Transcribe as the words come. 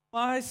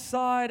My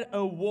side,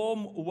 a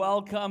warm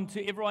welcome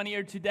to everyone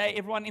here today,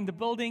 everyone in the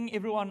building,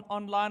 everyone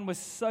online. We're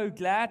so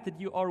glad that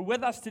you are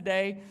with us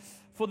today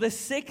for the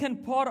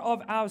second part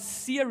of our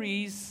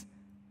series,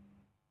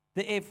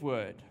 The F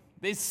Word.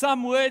 There's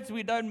some words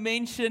we don't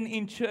mention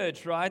in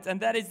church, right? And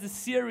that is the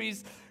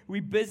series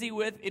we're busy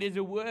with. It is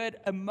a word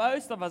a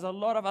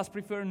lot of us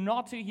prefer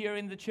not to hear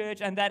in the church,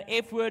 and that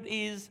F word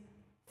is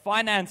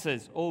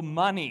finances or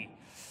money.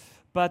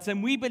 But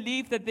we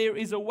believe that there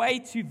is a way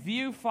to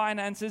view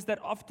finances that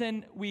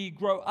often we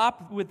grow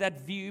up with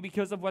that view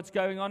because of what's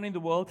going on in the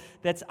world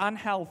that's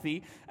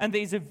unhealthy. And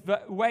there's a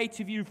way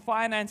to view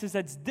finances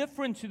that's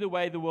different to the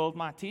way the world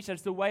might teach.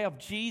 That's the way of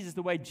Jesus,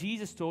 the way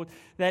Jesus taught,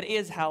 that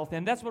is healthy.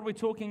 And that's what we're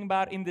talking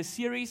about in this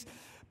series.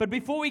 But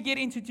before we get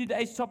into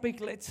today's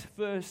topic, let's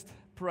first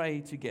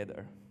pray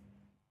together.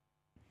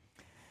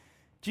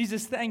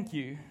 Jesus, thank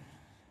you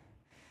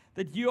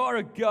that you are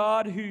a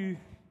God who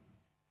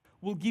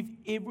will give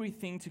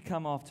everything to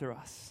come after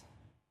us.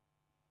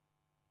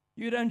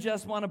 You don't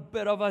just want a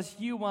bit of us,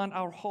 you want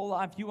our whole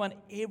life, you want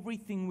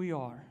everything we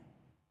are.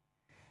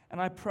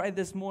 And I pray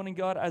this morning,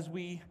 God, as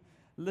we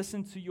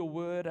listen to your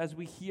word, as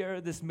we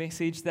hear this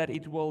message, that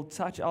it will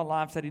touch our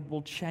lives, that it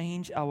will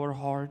change our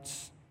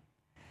hearts,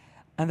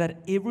 and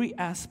that every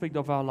aspect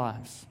of our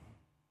lives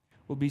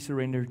will be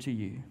surrendered to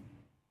you.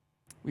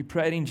 We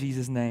pray it in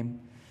Jesus'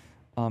 name.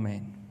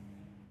 Amen.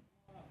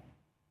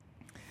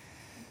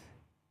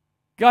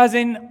 Guys,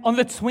 on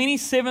the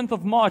 27th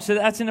of March, so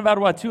that's in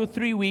about, 2 or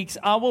 3 weeks,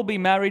 I will be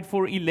married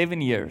for 11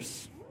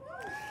 years.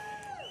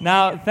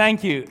 Now,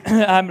 thank you.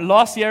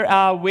 Last year,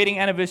 our wedding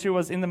anniversary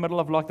was in the middle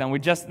of lockdown. We're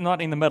just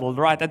not in the middle,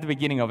 right at the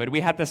beginning of it. We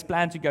had this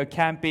plan to go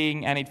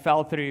camping, and it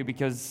fell through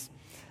because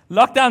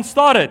lockdown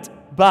started.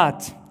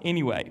 But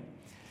anyway,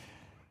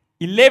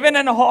 11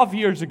 and a half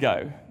years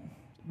ago,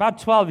 about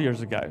 12 years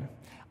ago,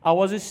 I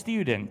was a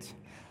student.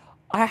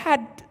 I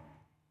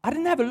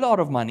didn't have a lot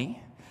of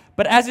money.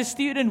 But as a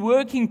student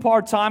working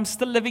part-time,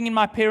 still living in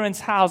my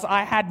parents' house,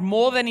 I had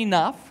more than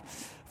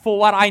enough for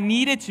what I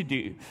needed to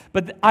do.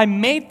 But I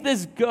met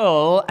this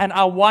girl, and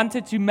I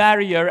wanted to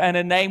marry her, and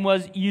her name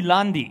was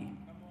Yolandi.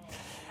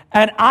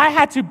 And I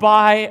had to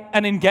buy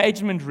an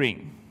engagement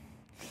ring.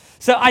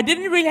 So I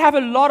didn't really have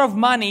a lot of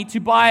money to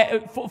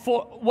buy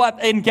for what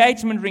an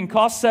engagement ring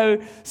costs.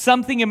 So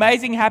something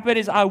amazing happened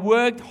is I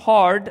worked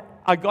hard.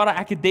 I got an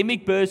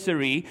academic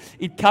bursary.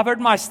 It covered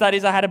my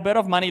studies. I had a bit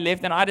of money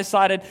left, and I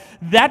decided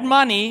that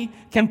money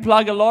can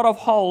plug a lot of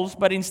holes,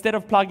 but instead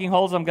of plugging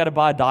holes, I'm going to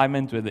buy a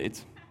diamond with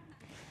it.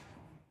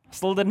 I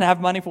still didn't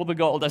have money for the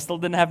gold. I still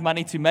didn't have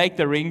money to make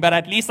the ring, but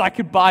at least I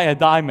could buy a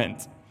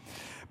diamond.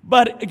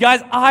 But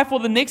guys, for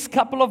the next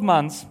couple of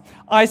months,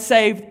 I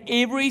saved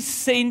every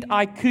cent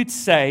I could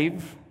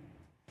save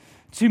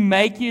to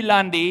make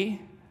Yolandi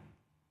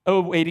a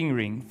wedding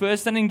ring.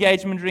 First an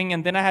engagement ring,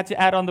 and then I had to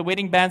add on the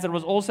wedding bands. That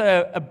was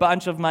also a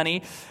bunch of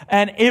money.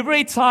 And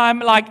every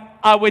time,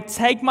 I would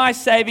take my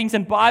savings,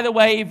 and by the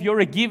way, if you're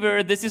a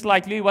giver, this is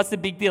like, Louis, what's the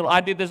big deal? I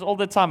do this all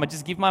the time. I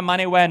just give my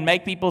money away and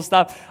make people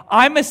stuff.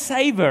 I'm a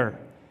saver.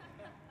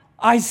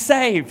 I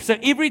save. So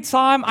every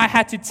time I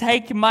had to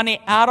take money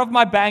out of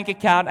my bank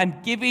account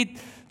and give it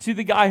to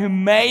the guy who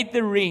made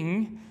the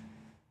ring,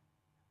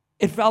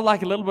 it felt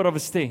like a little bit of a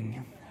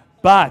sting.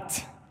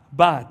 But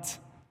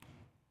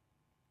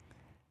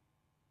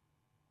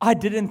I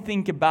didn't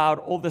think about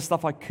all the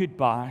stuff I could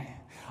buy.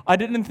 I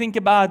didn't think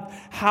about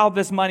how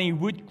this money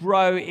would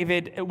grow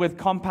with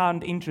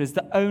compound interest.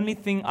 The only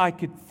thing I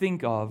could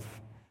think of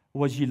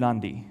was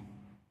Yolandi.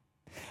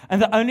 And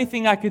the only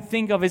thing I could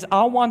think of is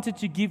I wanted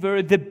to give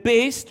her the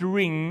best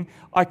ring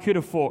I could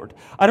afford.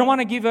 I don't want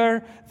to give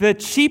her the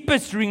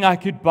cheapest ring I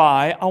could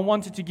buy. I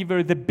wanted to give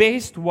her the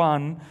best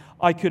one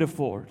I could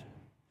afford.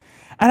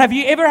 And have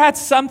you ever had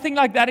something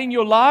like that in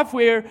your life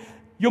where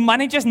your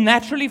money just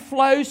naturally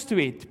flows to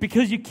it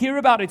because you care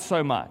about it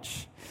so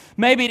much?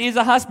 Maybe it is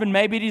a husband,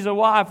 maybe it is a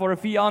wife or a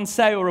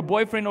fiancé or a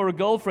boyfriend or a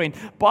girlfriend.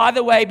 By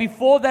the way,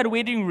 before that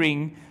wedding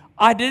ring,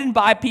 I didn't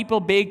buy people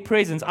big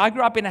presents. I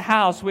grew up in a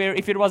house where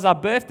if it was our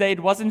birthday, it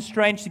wasn't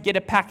strange to get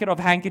a packet of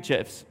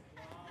handkerchiefs.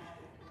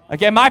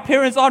 Okay, my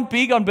parents aren't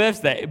big on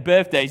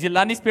birthdays.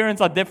 Yolandi's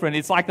parents are different.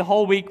 It's like the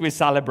whole week we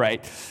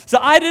celebrate. So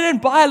I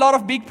didn't buy a lot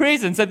of big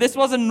presents. So this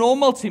wasn't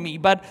normal to me,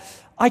 but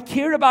I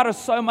cared about her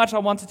so much, I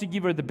wanted to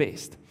give her the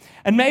best.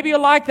 And maybe you're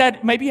like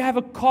that. Maybe you have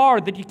a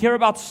car that you care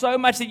about so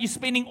much that you're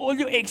spending all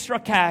your extra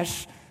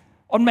cash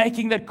on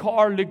making that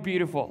car look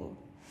beautiful.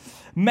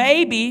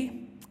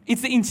 Maybe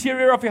it's the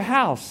interior of your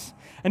house.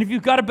 And if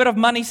you've got a bit of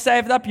money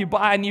saved up, you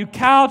buy a new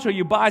couch or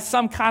you buy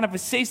some kind of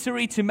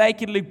accessory to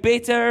make it look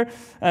better,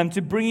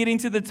 to bring it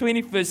into the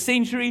 21st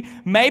century.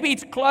 Maybe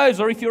it's clothes,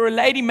 or if you're a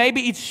lady,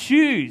 maybe it's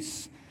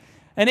shoes.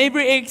 And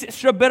every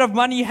extra bit of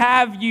money you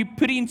have, you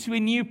put into a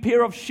new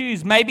pair of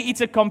shoes. Maybe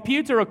it's a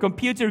computer or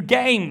computer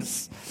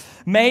games.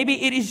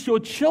 Maybe it is your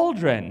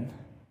children.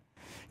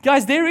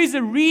 Guys, there is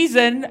a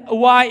reason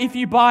why if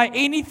you buy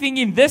anything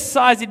in this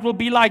size, it will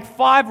be like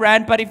 5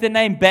 rand, but if the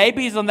name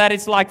baby is on that,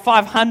 it's like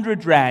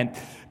 500 rand.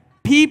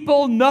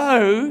 People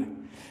know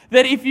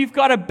that if you've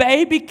got a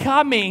baby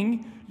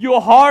coming, Your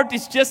heart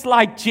is just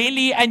like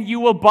jelly and you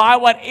will buy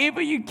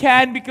whatever you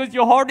can because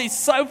your heart is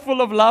so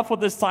full of love for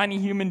this tiny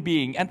human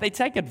being, and they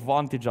take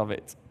advantage of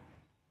it.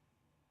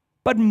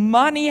 But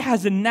money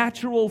has a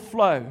natural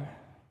flow.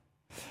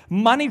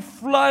 Money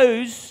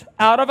flows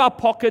out of our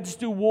pockets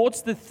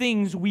towards the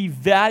things we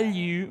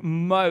value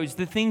most,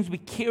 the things we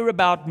care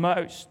about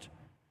most.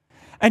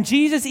 And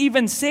Jesus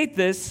even said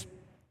this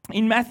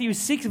in Matthew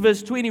 6,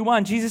 verse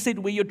 21. Jesus said,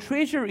 where your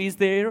treasure is,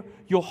 there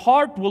your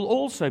heart will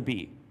also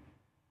be.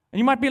 And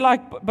you might be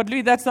like, but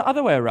Louis, that's the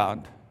other way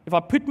around. If I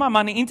put my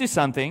money into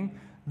something,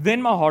 then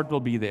my heart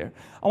will be there.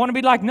 I want to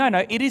be like, no,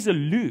 it is a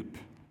loop.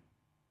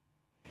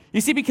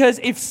 You see, because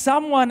if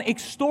someone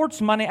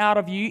extorts money out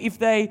of you, if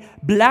they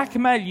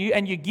blackmail you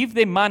and you give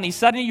them money,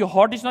 suddenly your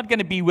heart is not going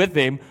to be with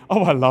them.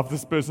 Oh, I love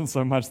this person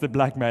so much, they're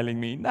blackmailing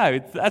me. No,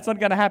 that's not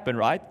going to happen,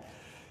 right?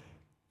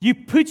 You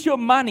put your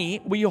money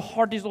where your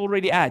heart is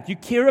already at. You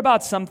care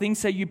about something,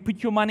 so you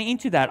put your money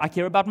into that. I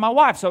care about my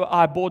wife, so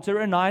I bought her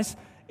a nice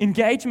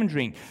engagement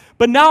ring.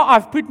 But now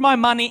I've put my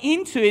money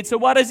into it, so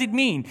what does it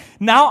mean?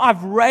 Now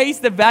I've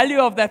raised the value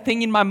of that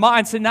thing in my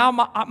mind, so now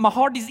my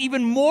heart is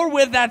even more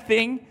with that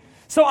thing.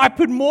 So I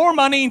put more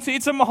money into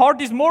it, so my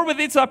heart is more with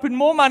it, so I put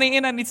more money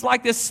in, and it's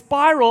like this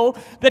spiral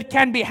that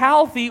can be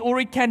healthy or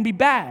it can be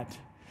bad.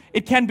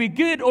 It can be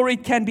good or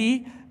it can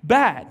be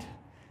bad.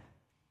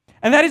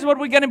 And that is what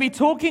we're going to be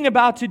talking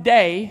about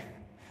today.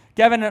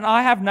 Gavin and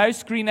I have no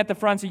screen at the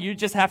front, so you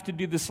just have to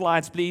do the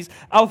slides, please.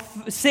 Our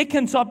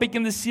second topic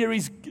in the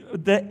series,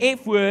 the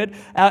F word.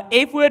 Our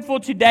F word for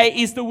today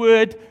is the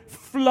word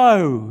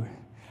flow.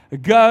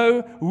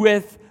 Go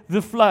with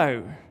the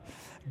flow.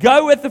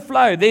 Go with the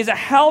flow. There's a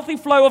healthy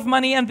flow of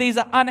money and there's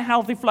an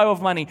unhealthy flow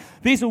of money.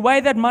 There's a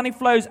way that money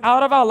flows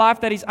out of our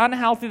life that is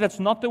unhealthy. That's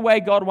not the way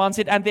God wants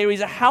it. And there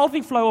is a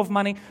healthy flow of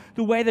money,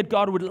 the way that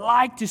God would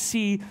like to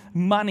see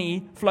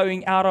money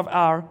flowing out of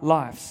our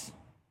lives.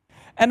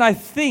 And I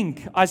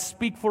think I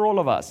speak for all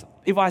of us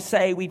if I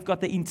say we've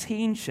got the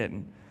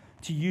intention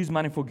to use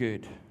money for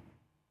good.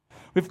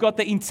 We've got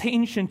the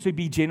intention to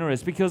be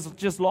generous, because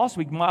just last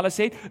week Milo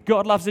said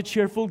God loves a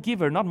cheerful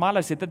giver. Not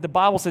Milo said that, the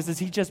Bible says this.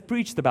 He just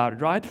preached about it,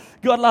 right?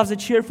 God loves a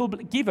cheerful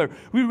giver.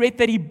 We read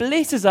that He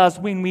blesses us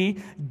when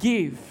we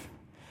give.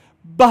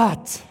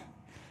 But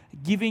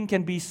giving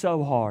can be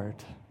so hard,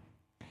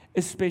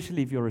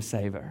 especially if you're a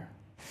saver.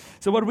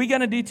 So what we're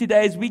going to do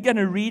today is we're going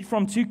to read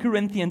from 2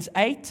 Corinthians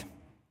 8.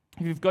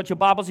 If you've got your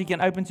Bibles, you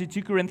can open to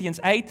 2 Corinthians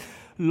 8.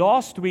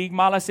 Last week,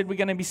 Mala said we're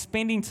going to be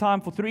spending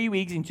time for 3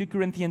 weeks in 2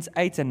 Corinthians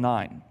 8 and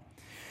 9.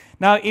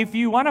 Now, if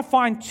you want to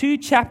find 2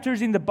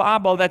 chapters in the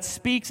Bible that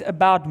speaks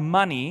about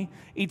money,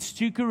 it's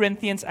 2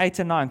 Corinthians 8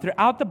 and 9.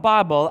 Throughout the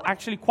Bible,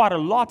 actually quite a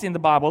lot in the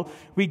Bible,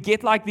 we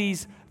get like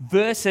these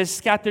verses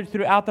scattered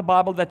throughout the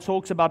Bible that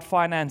talks about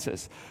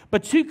finances.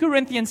 But 2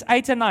 Corinthians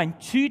 8 and 9,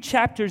 2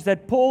 chapters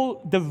that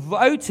Paul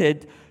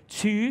devoted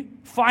to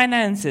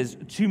finances,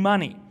 to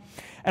money.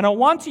 And I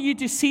want you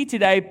to see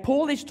today,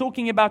 Paul is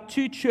talking about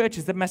 2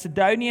 churches, the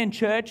Macedonian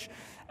church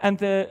and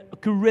the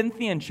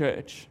Corinthian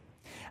church.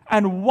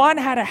 And one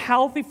had a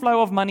healthy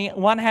flow of money,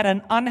 one had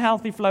an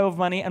unhealthy flow of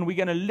money, and we're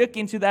going to look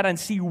into that and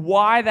see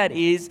why that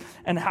is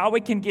and how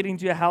we can get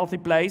into a healthy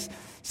place.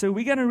 So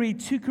we're going to read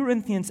 2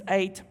 Corinthians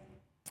 8,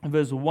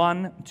 verse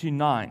 1 to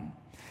 9.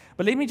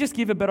 But let me just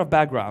give a bit of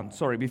background,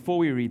 before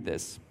we read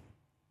this.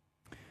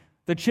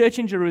 The church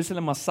in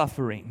Jerusalem was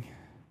suffering.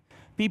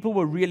 People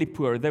were really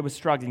poor. They were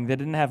struggling. They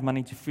didn't have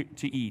money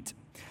to eat.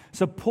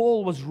 So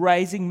Paul was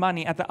raising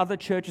money at the other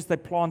churches they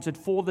planted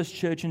for this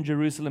church in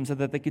Jerusalem so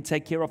that they could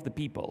take care of the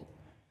people.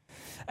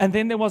 And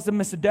then there was the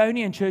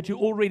Macedonian church who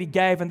already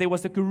gave, and there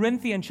was the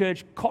Corinthian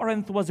church.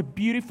 Corinth was a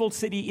beautiful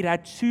city. It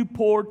had 2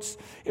 ports.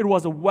 It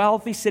was a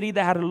wealthy city.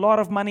 They had a lot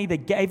of money. They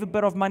gave a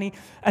bit of money,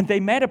 and they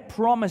made a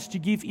promise to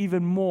give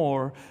even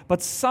more.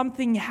 But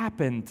something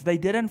happened. They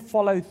didn't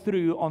follow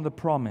through on the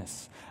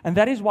promise. And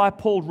that is why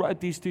Paul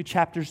wrote these 2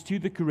 chapters to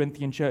the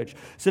Corinthian church.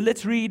 So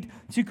let's read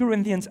 2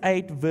 Corinthians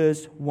 8,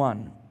 verse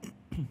 1.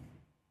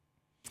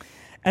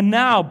 And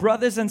now,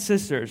 brothers and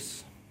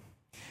sisters,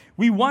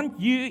 we want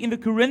you in the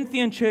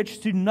Corinthian church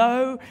to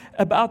know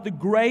about the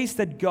grace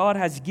that God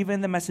has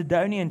given the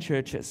Macedonian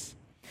churches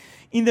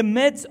in the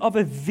midst of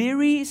a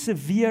very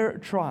severe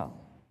trial.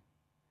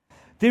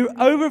 Their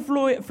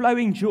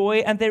overflowing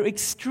joy and their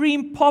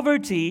extreme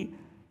poverty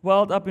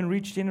welled up in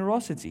rich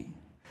generosity.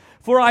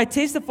 For I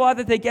testify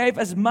that they gave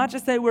as much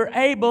as they were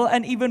able,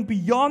 and even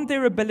beyond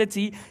their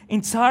ability,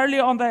 entirely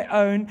on their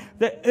own.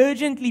 They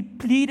urgently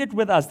pleaded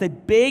with us. They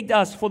begged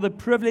us for the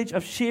privilege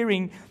of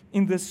sharing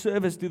in this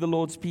service to the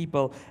Lord's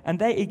people. And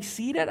they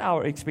exceeded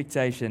our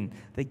expectation.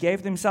 They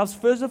gave themselves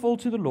first of all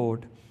to the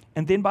Lord,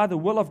 and then by the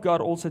will of God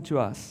also to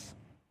us.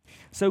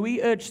 So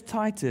we urge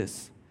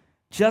Titus,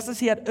 just as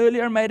he had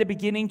earlier made a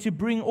beginning, to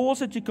bring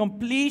also to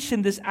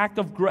completion this act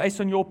of grace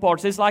on your part.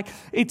 So it's like,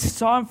 it's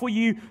time for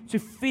you to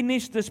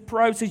finish this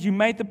process. You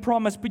made the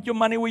promise, put your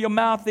money where your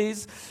mouth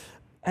is.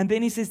 And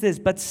then he says this,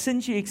 but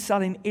since you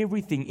excel in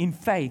everything, in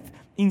faith,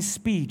 in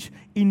speech,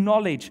 in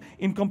knowledge,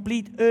 in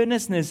complete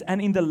earnestness,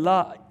 and in the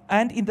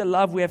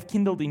love we have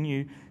kindled in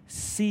you,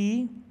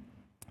 see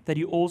that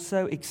you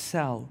also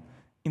excel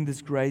in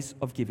this grace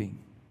of giving.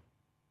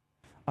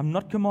 I'm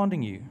not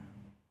commanding you,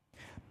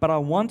 but I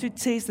want to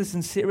test the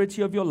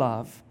sincerity of your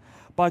love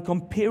by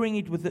comparing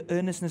it with the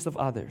earnestness of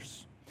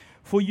others.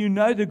 For you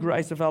know the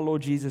grace of our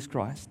Lord Jesus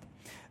Christ,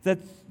 that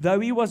though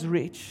he was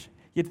rich,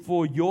 yet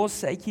for your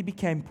sake he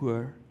became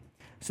poor,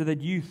 so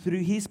that you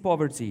through his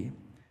poverty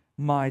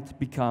might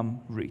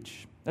become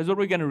rich. That's what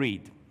we're going to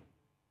read.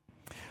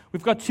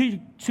 We've got two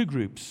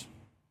groups.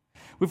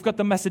 We've got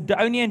the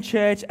Macedonian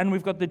church and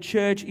we've got the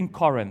church in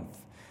Corinth.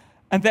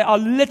 And they are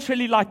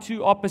literally like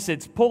two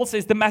opposites. Paul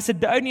says the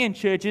Macedonian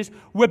churches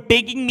were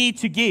begging me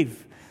to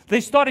give.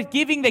 They started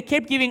giving, they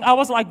kept giving. I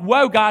was like,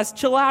 whoa, guys,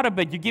 chill out a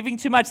bit. You're giving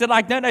too much. They're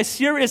like, no,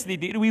 seriously,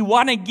 dude, we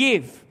want to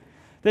give.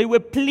 They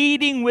were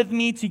pleading with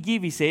me to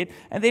give, he said.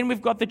 And then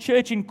we've got the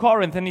church in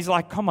Corinth, and he's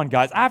like, come on,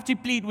 guys, I have to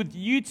plead with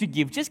you to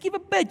give. Just give a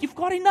bit. You've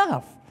got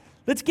enough.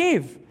 Let's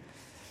give.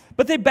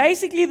 But they're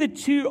basically the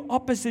two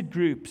opposite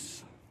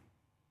groups.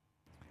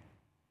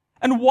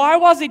 And why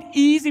was it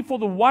easy for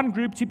the one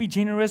group to be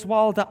generous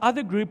while the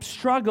other group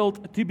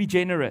struggled to be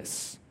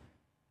generous?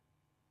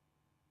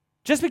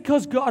 Just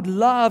because God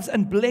loves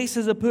and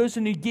blesses a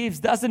person who gives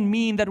doesn't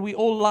mean that we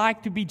all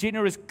like to be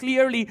generous.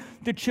 Clearly,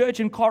 the church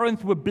in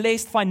Corinth were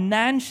blessed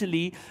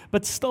financially,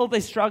 but still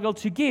they struggled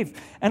to give.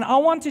 And I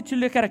wanted to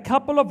look at a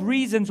couple of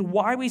reasons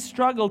why we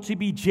struggle to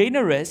be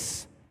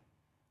generous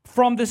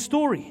from the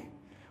story.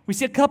 We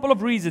see a couple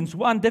of reasons.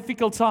 One,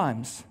 difficult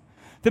times.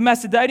 The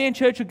Macedonian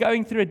church are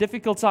going through a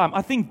difficult time.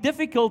 I think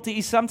difficulty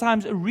is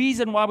sometimes a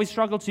reason why we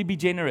struggle to be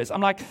generous.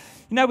 I'm like,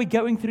 we're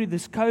going through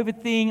this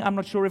COVID thing. I'm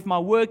not sure if my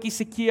work is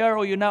secure,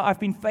 or, I've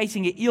been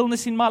facing an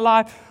illness in my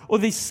life, or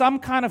there's some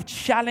kind of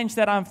challenge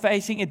that I'm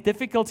facing, a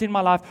difficulty in my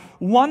life.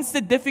 Once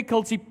the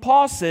difficulty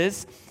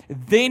passes,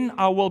 then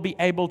I will be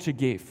able to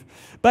give.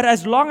 But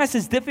as long as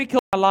it's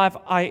difficult in my life,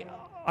 I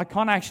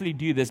can't actually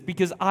do this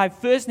because I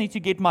first need to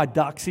get my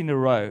ducks in a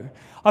row.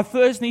 I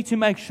first need to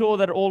make sure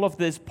that all of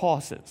this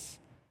passes.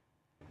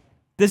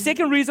 The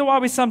second reason why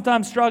we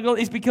sometimes struggle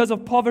is because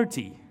of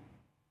poverty.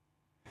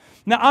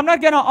 Now, I'm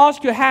not going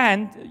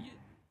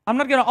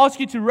to ask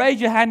you to raise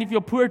your hand if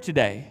you're poor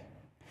today.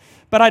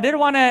 But I did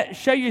want to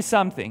show you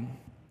something.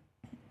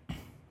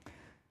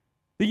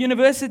 The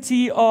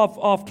University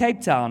of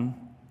Cape Town,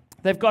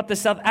 they've got the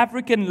South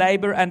African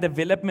Labour and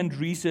Development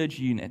Research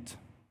Unit.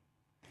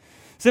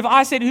 So if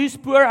I said, who's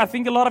poor, I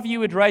think a lot of you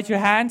would raise your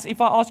hands.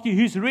 If I ask you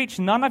who's rich,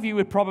 none of you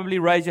would probably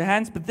raise your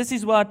hands. But this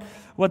is what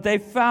they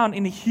found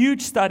in a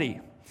huge study.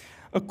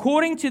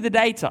 According to the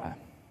data,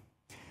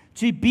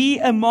 to be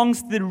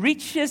amongst the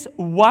richest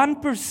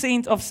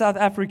 1% of South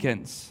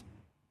Africans,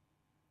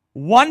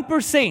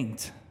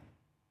 1%,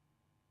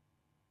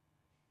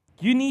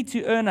 you need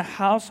to earn a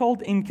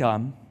household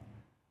income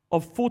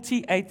of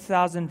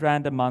 48,000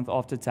 Rand a month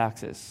after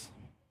taxes.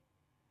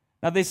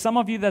 Now, there's some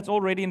of you that's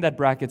already in that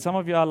bracket. Some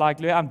of you are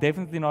like, I'm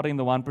definitely not in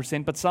the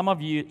 1%, but some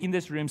of you in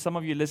this room, some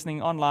of you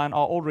listening online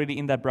are already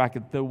in that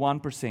bracket, the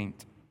 1%.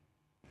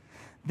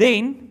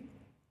 Then,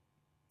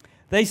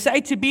 they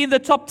say to be in the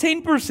top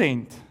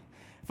 10%. If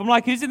I'm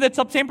like, who's in the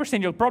top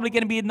 10%? You're probably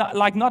going to be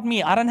like, not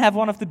me. I don't have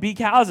one of the big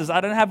houses. I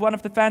don't have one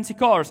of the fancy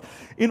cars.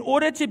 In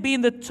order to be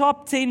in the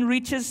top 10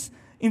 richest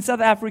in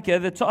South Africa,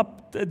 the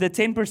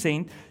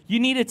 10%,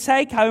 you need a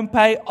take-home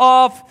pay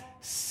of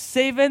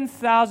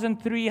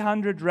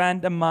 7,300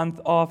 Rand a month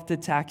after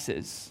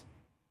taxes.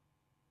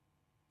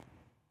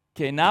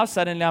 Okay, now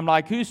suddenly I'm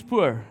like, who's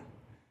poor?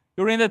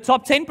 You're in the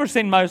top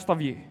 10%, most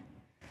of you.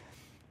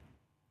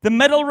 The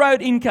middle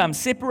road income,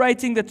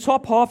 separating the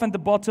top half and the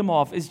bottom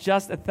half, is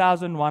just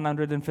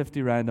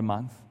 1,150 Rand a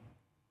month.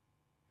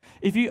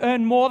 If you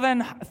earn more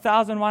than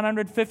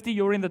 1,150,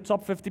 you're in the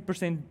top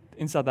 50%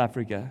 in South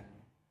Africa.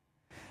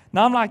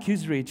 Now I'm like,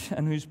 who's rich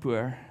and who's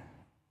poor?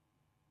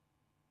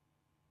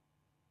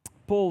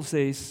 Paul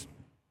says,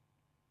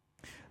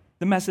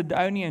 the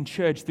Macedonian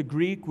church, the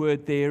Greek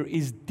word there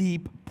is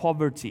deep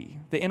poverty.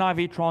 The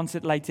NIV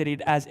translated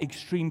it as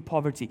extreme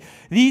poverty.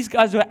 These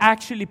guys were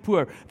actually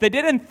poor. They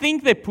didn't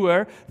think they're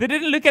poor. They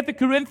didn't look at the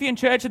Corinthian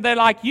church and they're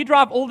like, you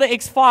drive all the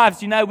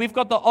X5s. We've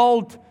got the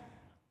old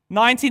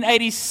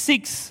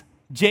 1986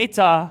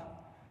 Jetta.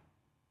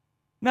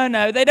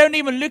 No, they don't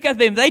even look at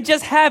them. They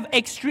just have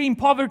extreme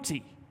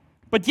poverty.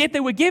 But yet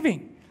they were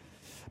giving.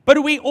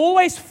 But we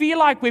always feel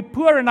like we're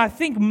poor, and I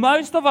think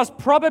most of us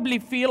probably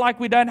feel like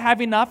we don't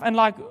have enough, and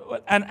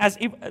as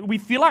if we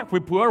feel like we're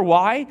poor.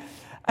 Why?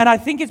 And I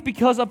think it's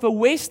because of a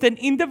Western,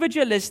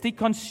 individualistic,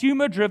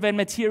 consumer-driven,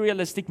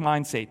 materialistic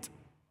mindset.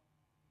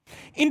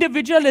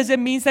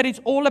 Individualism means that it's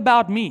all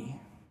about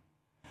me.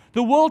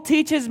 The world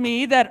teaches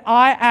me that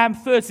I am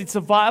first. It's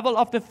survival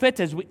of the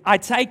fittest. I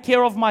take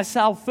care of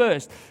myself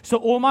first. So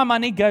all my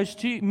money goes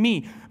to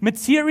me.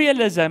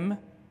 Materialism,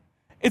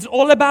 it's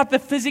all about the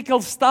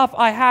physical stuff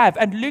I have.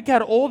 And look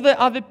at all the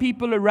other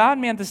people around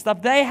me and the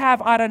stuff they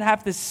have. I don't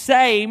have the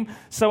same,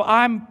 so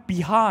I'm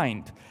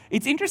behind.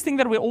 It's interesting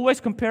that we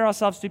always compare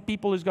ourselves to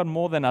people who's got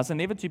more than us and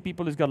never to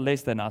people who's got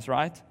less than us,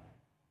 right?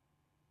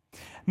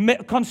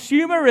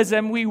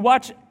 Consumerism, we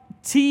watch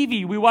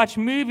TV, we watch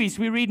movies,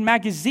 we read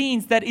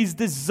magazines that is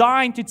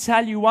designed to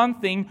tell you one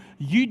thing: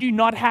 you do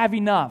not have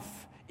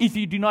enough if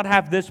you do not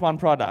have this one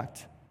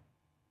product.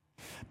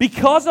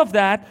 Because of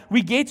that,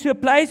 we get to a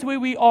place where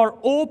we are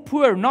all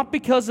poor, not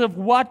because of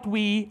what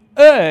we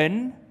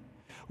earn.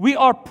 We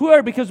are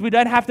poor because we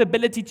don't have the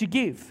ability to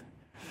give.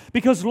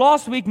 Because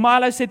last week,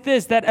 Milo said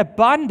this, that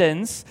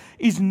abundance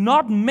is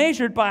not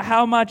measured by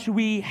how much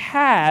we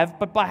have,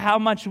 but by how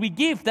much we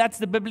give. That's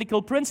the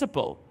biblical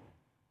principle.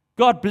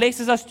 God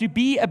blesses us to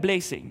be a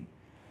blessing.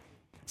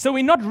 So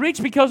we're not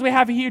rich because we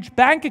have a huge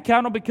bank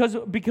account or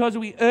because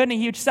we earn a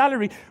huge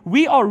salary.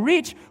 We are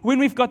rich when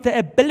we've got the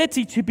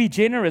ability to be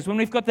generous, when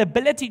we've got the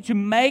ability to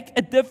make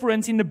a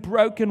difference in a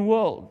broken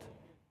world.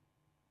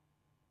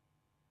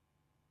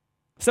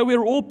 So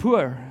we're all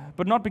poor,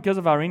 but not because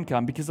of our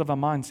income, because of our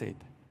mindset.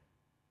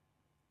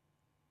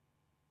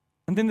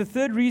 And then the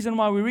third reason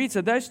why we read,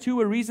 so those two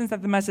were reasons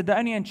that the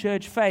Macedonian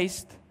church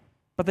faced,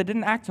 but they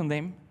didn't act on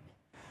them.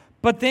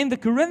 But then the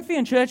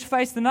Corinthian church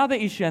faced another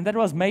issue, and that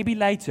was maybe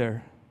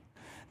later.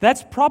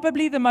 That's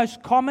probably the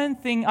most common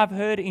thing I've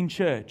heard in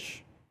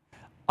church.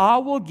 I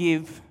will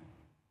give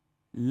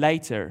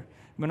later.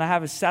 When I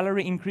have a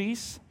salary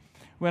increase,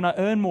 when I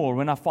earn more,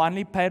 when I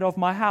finally paid off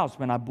my house,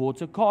 when I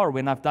bought a car,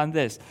 when I've done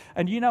this.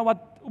 And you know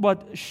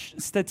what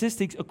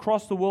statistics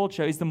across the world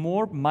show is the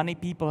more money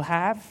people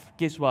have,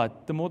 guess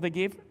what? The more they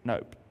give?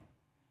 Nope.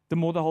 The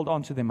more they hold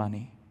on to their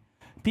money.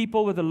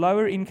 People with a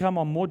lower income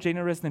are more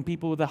generous than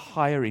people with a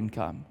higher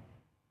income.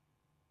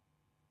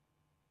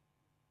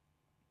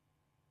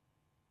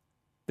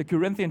 The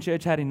Corinthian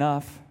church had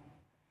enough,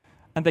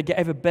 and they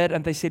gave a bid,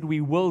 and they said, we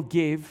will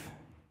give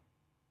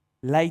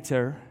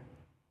later,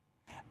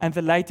 and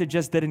the later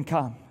just didn't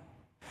come.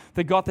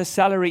 They got the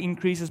salary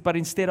increases, but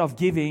instead of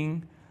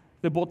giving,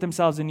 they bought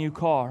themselves a new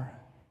car.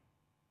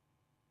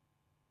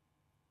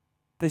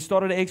 They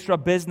started an extra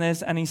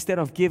business, and instead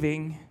of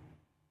giving,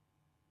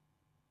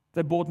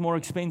 they bought more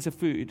expensive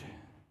food.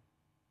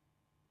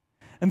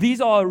 And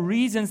these are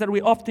reasons that we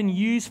often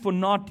use for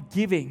not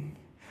giving.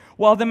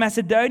 While the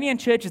Macedonian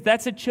churches,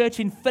 that's a church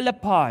in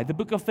Philippi, the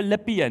book of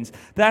Philippians.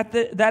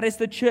 That is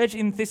the church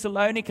in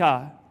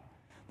Thessalonica.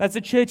 That's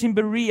a church in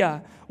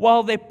Berea.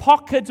 While their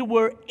pockets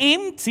were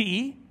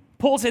empty,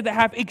 Paul said they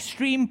have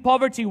extreme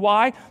poverty.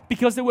 Why?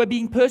 Because they were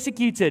being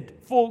persecuted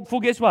for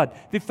guess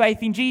what? Their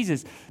faith in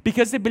Jesus.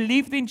 Because they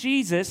believed in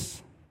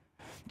Jesus,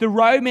 the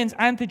Romans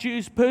and the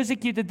Jews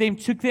persecuted them,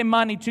 took their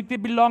money, took their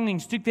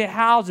belongings, took their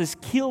houses,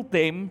 killed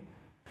them,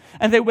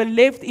 and they were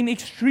left in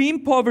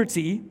extreme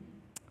poverty.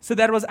 So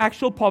that was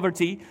actual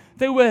poverty.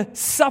 They were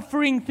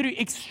suffering through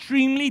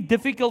extremely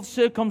difficult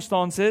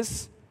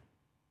circumstances,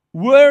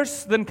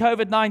 worse than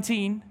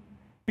COVID-19,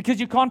 because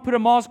you can't put a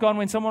mask on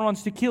when someone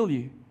wants to kill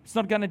you. It's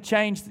not going to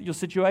change your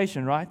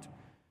situation, right?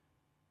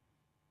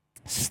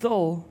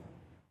 Still,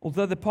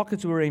 although the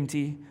pockets were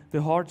empty,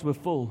 their hearts were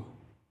full.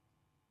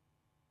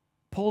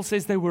 Paul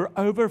says they were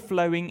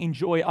overflowing in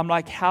joy. I'm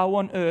like, how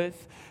on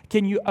earth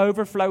can you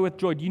overflow with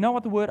joy? Do you know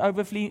what the word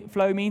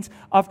overflow means?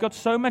 I've got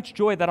so much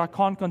joy that I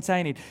can't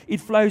contain it.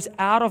 It flows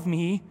out of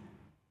me.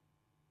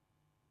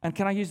 And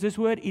can I use this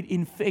word? It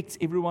infects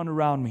everyone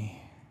around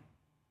me.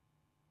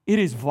 It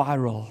is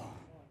viral.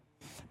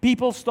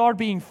 People start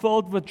being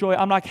filled with joy.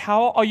 I'm like,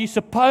 how are you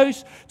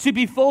supposed to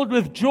be filled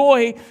with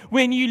joy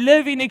when you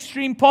live in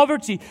extreme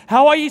poverty?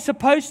 How are you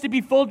supposed to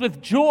be filled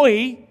with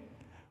joy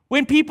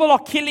when people are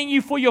killing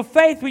you for your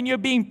faith, when you're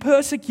being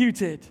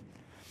persecuted?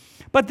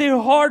 But their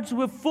hearts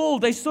were full.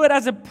 They saw it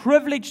as a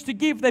privilege to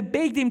give. They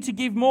begged him to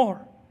give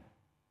more.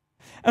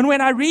 And when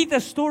I read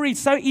the story, it's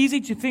so easy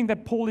to think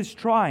that Paul is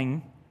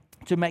trying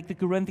to make the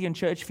Corinthian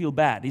church feel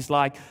bad. He's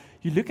like,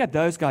 you look at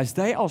those guys,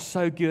 they are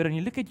so good. And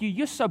you look at you,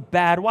 you're so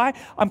bad. Why?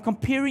 I'm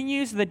comparing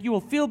you so that you will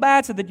feel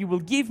bad, so that you will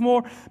give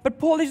more. But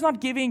Paul is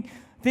not giving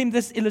them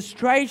this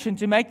illustration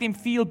to make them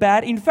feel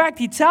bad. In fact,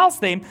 he tells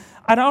them,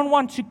 I don't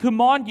want to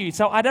command you.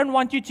 So I don't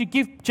want you to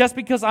give just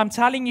because I'm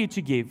telling you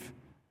to give.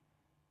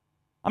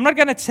 I'm not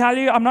going to tell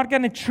you. I'm not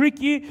going to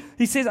trick you.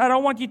 He says, I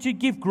don't want you to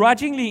give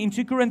grudgingly in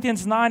 2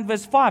 Corinthians 9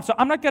 verse 5. So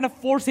I'm not going to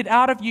force it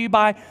out of you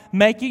by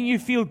making you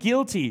feel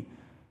guilty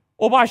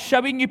or by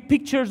showing you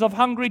pictures of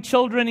hungry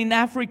children in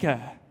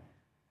Africa.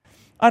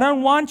 I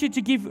don't want you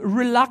to give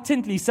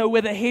reluctantly, so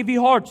with a heavy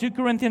heart, 2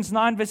 Corinthians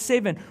 9 verse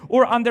 7,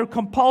 or under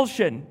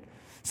compulsion.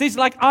 So it's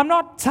like, I'm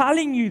not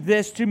telling you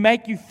this to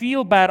make you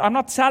feel bad. I'm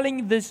not telling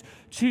you this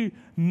to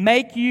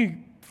make you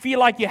feel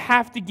like you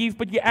have to give,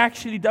 but you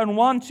actually don't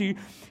want to.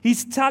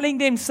 He's telling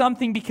them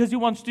something because he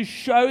wants to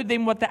show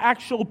them what the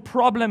actual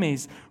problem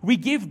is. We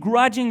give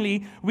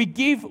grudgingly. We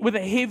give with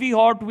a heavy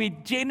heart. We're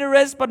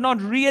generous, but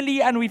not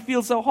really, and we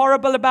feel so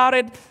horrible about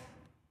it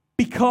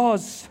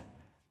because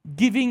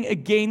giving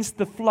against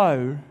the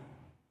flow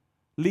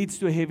leads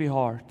to a heavy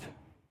heart.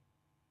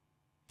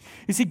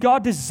 You see,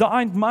 God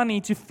designed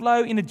money to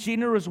flow in a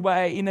generous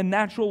way, in a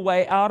natural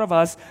way out of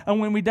us. And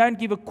when we don't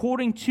give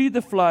according to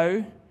the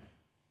flow,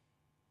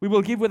 we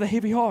will give with a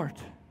heavy heart.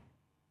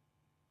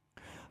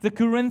 The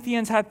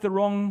Corinthians had the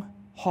wrong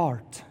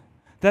heart.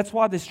 That's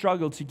why they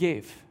struggled to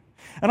give.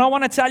 And I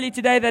want to tell you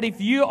today that if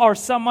you are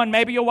someone,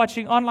 maybe you're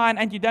watching online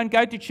and you don't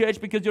go to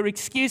church because your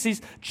excuse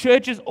is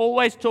churches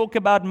always talk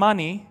about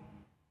money.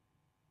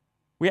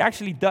 We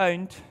actually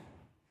don't.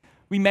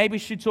 We maybe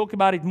should talk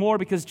about it more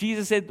because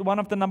Jesus said one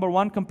of the number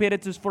one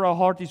competitors for our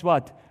heart is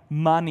what?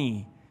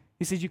 Money.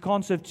 He says you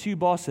can't serve two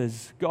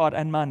bosses, God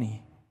and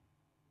money.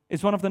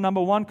 It's one of the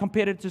number one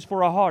competitors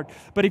for our heart.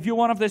 But if you're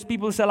one of those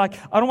people who say like,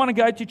 I don't want to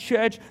go to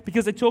church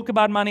because they talk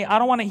about money. I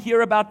don't want to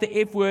hear about the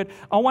F word.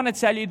 I want to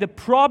tell you the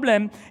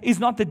problem is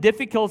not the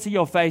difficulty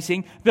you're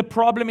facing. The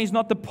problem is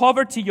not the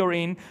poverty you're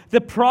in.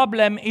 The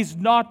problem is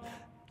not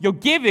your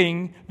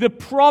giving. The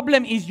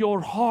problem is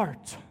your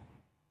heart.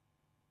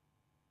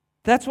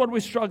 That's what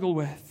we struggle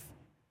with.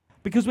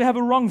 Because we have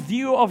a wrong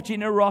view of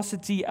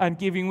generosity and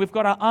giving. We've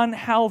got an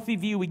unhealthy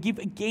view. We give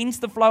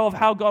against the flow of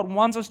how God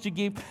wants us to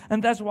give.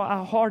 And that's why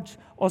our hearts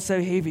are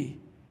so heavy.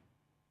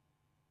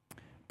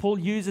 Paul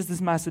uses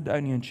this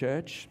Macedonian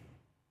church.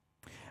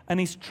 And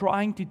he's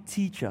trying to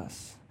teach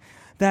us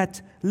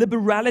that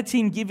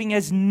liberality in giving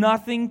has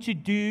nothing to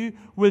do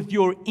with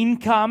your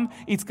income.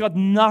 It's got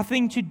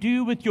nothing to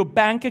do with your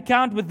bank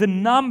account, with the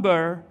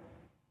number,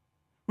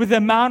 with the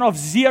amount of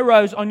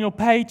zeros on your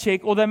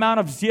paycheck or the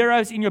amount of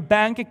zeros in your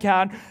bank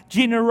account.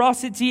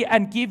 Generosity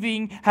and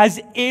giving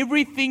has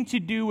everything to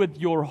do with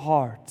your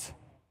heart.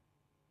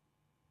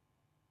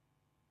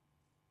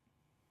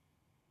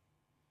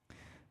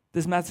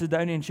 This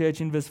Macedonian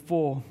church in verse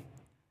 4,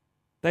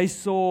 they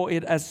saw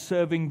it as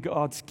serving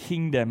God's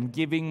kingdom.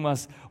 Giving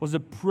was a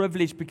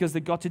privilege because they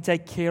got to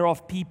take care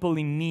of people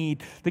in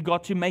need. They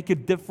got to make a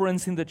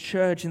difference in the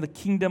church, in the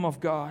kingdom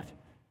of God.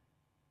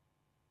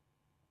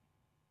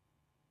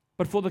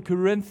 But for the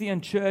Corinthian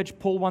church,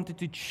 Paul wanted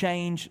to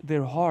change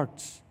their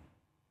hearts.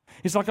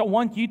 It's like, I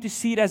want you to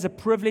see it as a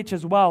privilege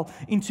as well.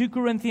 In 2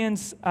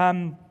 Corinthians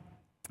 8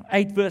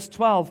 verse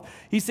 12,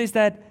 he says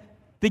that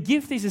the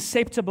gift is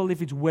acceptable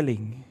if it's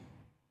willing.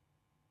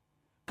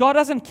 God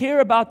doesn't care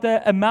about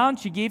the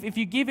amount you give. If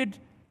you give it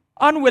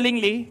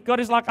unwillingly,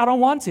 God is like, I don't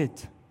want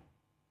it.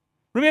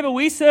 Remember,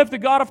 we serve the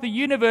God of the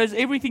universe.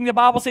 Everything the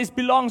Bible says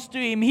belongs to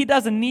Him. He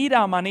doesn't need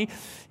our money.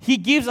 He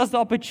gives us the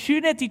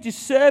opportunity to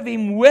serve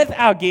Him with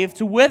our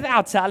gifts, with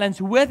our talents,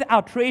 with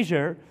our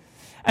treasure.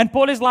 And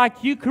Paul is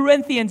like, you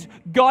Corinthians,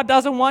 God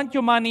doesn't want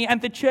your money,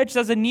 and the church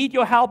doesn't need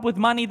your help with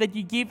money that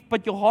you give,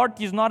 but your heart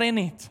is not in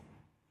it.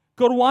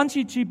 God wants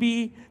you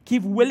to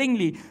give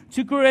willingly.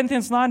 2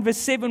 Corinthians 9 verse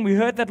 7, we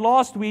heard that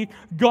last week.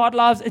 God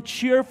loves a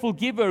cheerful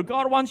giver.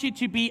 God wants you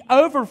to be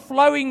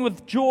overflowing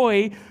with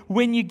joy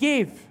when you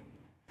give.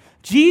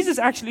 Jesus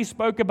actually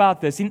spoke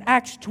about this in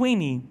Acts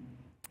 20,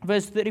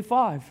 verse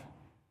 35.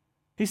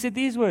 He said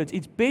these words,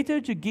 it's better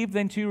to give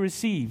than to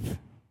receive.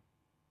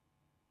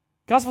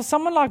 Guys, for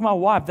someone like my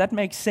wife, that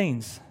makes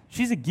sense.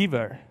 She's a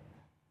giver.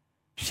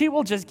 She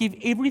will just give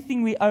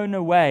everything we own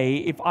away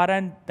if I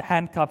don't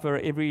handcuff her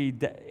every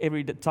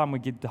time we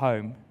get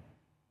home.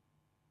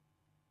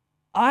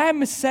 I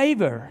am a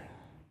saver.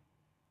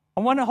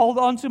 I want to hold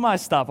on to my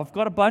stuff. I've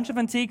got a bunch of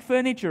antique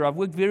furniture. I've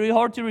worked very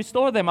hard to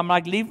restore them. I'm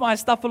like, leave my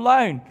stuff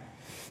alone.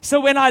 So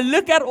when I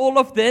look at all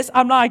of this,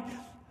 I'm like,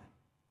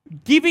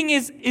 giving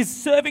is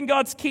serving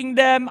God's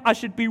kingdom. I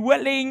should be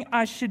willing.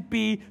 I should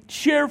be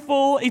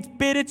cheerful. It's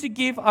better to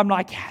give. I'm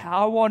like,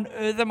 how on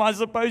earth am I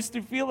supposed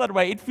to feel that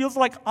way? It feels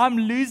like I'm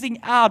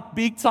losing out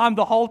big time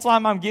the whole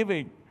time I'm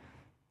giving.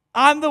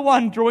 I'm the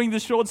one drawing the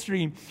short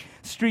string.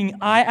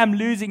 I am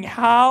losing.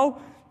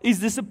 How is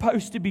this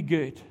supposed to be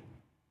good?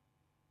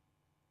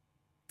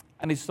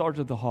 And it starts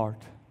at the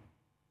heart.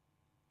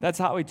 That's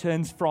how it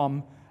turns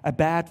from a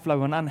bad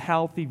flow, an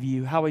unhealthy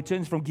view, how it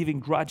turns from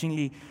giving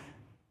grudgingly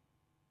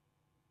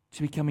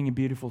to becoming a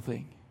beautiful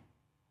thing.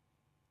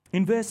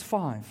 In verse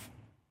 5,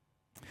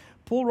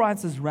 Paul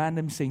writes this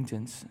random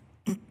sentence.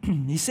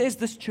 He says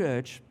this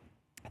church,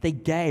 they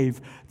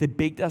gave, they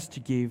begged us to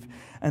give.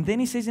 And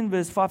then he says in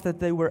verse 5 that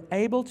they were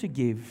able to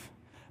give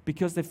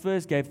because they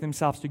first gave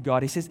themselves to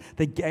God. He says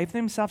they gave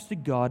themselves to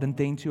God and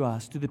then to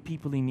us, to the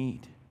people in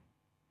need.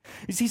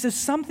 You see, so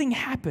something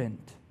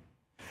happened.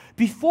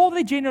 Before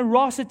the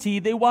generosity,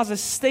 there was a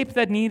step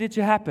that needed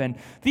to happen.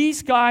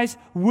 These guys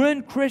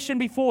weren't Christian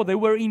before. They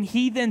were in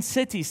heathen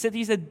cities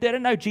that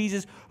didn't know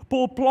Jesus.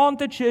 Paul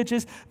planted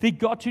churches. They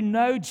got to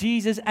know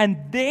Jesus, and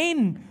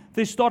then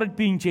they started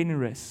being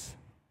generous.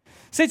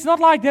 So it's not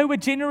like they were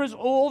generous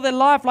all their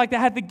life, like they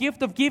had the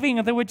gift of giving,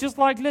 and they were just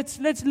like, let's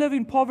live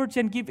in poverty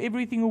and give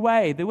everything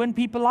away. There weren't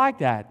people like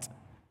that.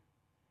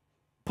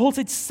 Paul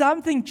said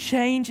something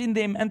changed in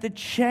them, and the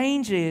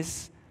change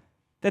is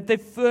that they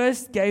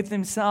first gave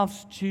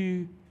themselves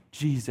to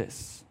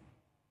Jesus.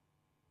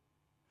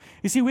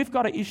 You see, we've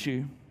got an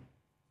issue.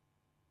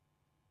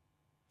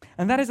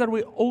 And that is that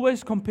we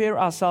always compare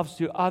ourselves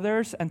to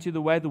others and to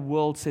the way the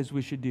world says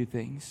we should do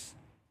things.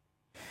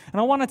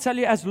 And I want to tell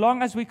you, as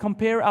long as we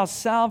compare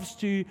ourselves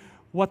to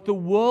what the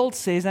world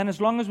says, and as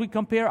long as we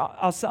compare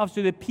ourselves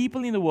to the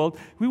people in the world,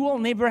 we will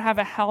never have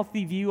a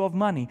healthy view of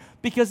money.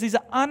 Because there's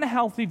an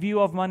unhealthy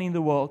view of money in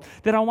the world,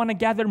 that I want to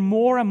gather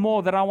more and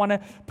more, that I want to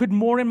put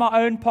more in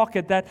my own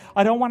pocket, that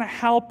I don't want to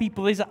help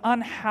people. There's an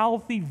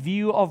unhealthy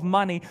view of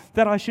money,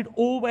 that I should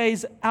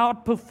always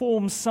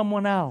outperform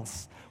someone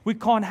else. We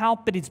can't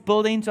help it. It's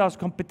built into us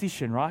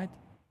competition, right?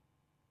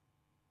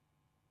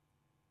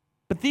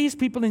 But these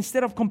people,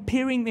 instead of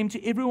comparing them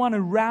to everyone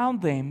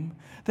around them,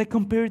 they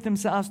compare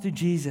themselves to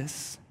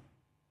Jesus.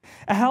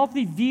 A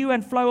healthy view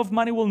and flow of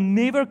money will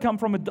never come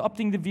from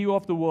adopting the view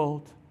of the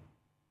world.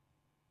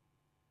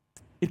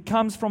 It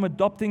comes from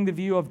adopting the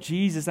view of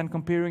Jesus and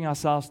comparing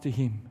ourselves to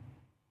Him.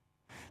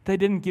 They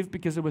didn't give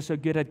because they were so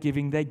good at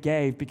giving. They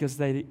gave because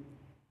they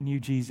knew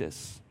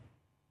Jesus.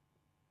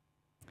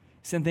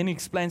 So then he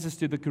explains this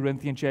to the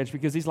Corinthian church,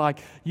 because he's like,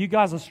 you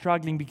guys are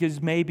struggling because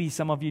maybe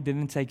some of you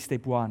didn't take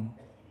step 1.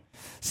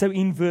 So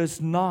in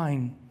verse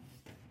 9,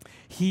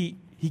 he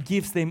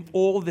gives them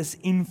all this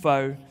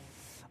info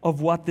of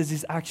what this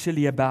is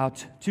actually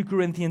about. 2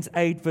 Corinthians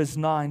 8 verse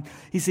 9,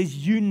 he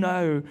says, you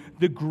know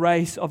the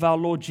grace of our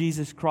Lord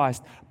Jesus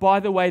Christ. By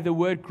the way, the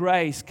word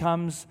grace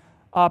comes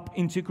up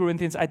in 2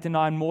 Corinthians 8 to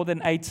 9 more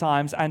than 8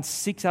 times, and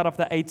 6 out of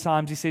the 8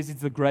 times he says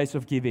it's the grace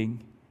of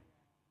giving.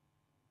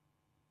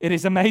 It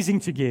is amazing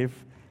to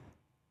give.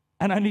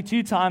 And only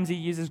 2 times he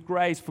uses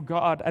grace for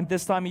God. And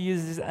this time he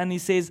uses, and he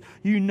says,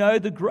 you know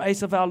the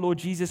grace of our Lord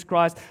Jesus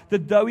Christ,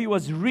 that though he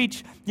was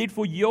rich, yet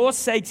for your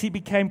sakes he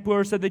became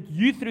poor, so that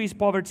you through his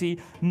poverty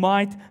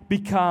might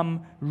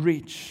become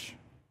rich.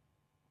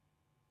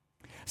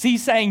 So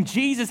he's saying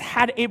Jesus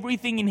had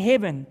everything in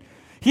heaven.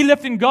 He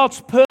lived in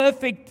God's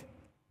perfect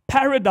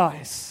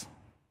paradise.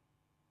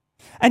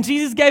 And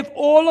Jesus gave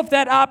all of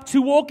that up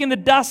to walk in the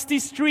dusty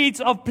streets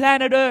of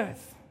planet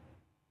Earth.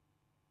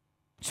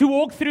 To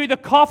walk through the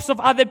coughs of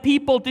other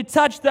people, to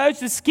touch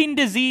those with skin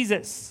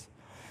diseases,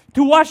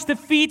 to wash the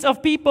feet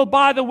of people.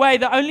 By the way,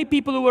 the only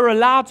people who were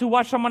allowed to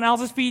wash someone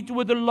else's feet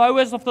were the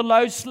lowest of the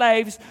low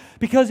slaves,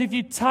 because if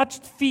you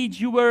touched feet,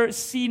 you were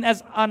seen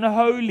as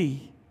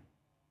unholy.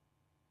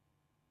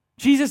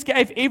 Jesus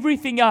gave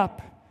everything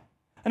up.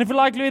 And if you're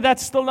like, Louis,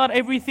 that's still not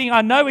everything.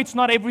 I know it's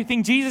not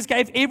everything. Jesus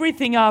gave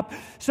everything up.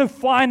 So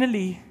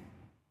finally,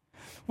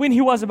 when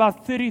he was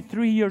about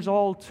 33 years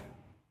old,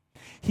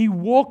 he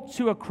walked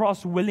to a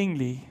cross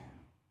willingly,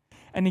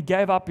 and he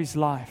gave up his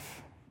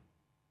life.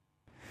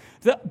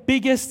 The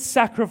biggest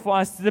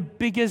sacrifice, the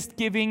biggest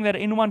giving that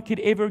anyone could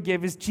ever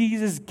give is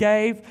Jesus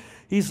gave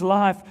his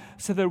life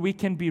so that we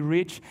can be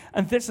rich.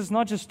 And this is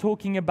not just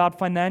talking about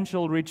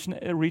financial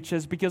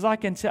riches, because I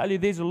can tell you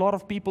there's a lot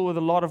of people with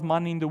a lot of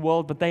money in the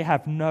world, but they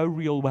have no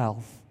real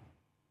wealth.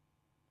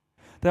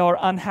 They are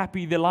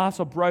unhappy, their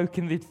lives are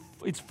broken,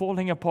 it's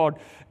falling apart.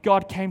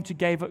 God came to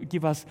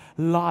give us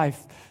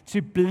life,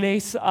 to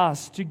bless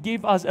us, to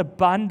give us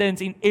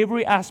abundance in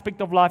every aspect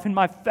of life, in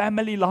my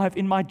family life,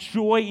 in my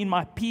joy, in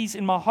my peace,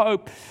 in my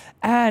hope,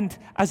 and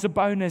as a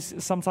bonus,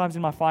 sometimes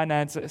in my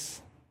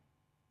finances.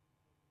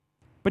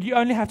 But you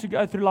only have to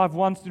go through life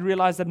once to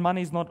realize that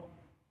money is not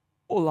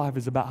all life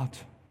is about.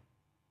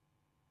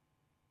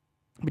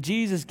 But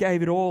Jesus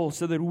gave it all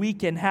so that we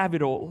can have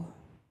it all.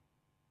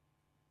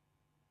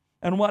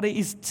 And what he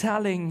is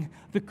telling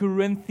the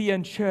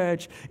Corinthian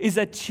church is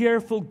that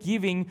cheerful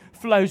giving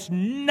flows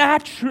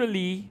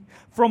naturally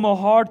from a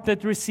heart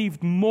that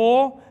received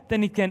more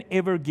than it can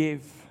ever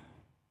give.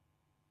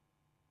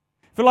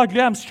 If you're like,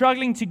 I'm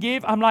struggling to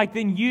give, I'm like,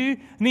 then you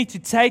need to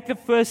take the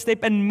first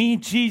step and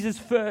meet Jesus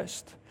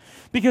first.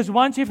 Because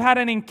once you've had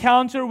an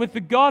encounter with the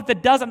God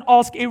that doesn't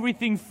ask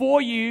everything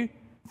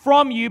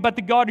from you, but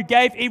the God who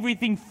gave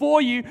everything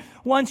for you,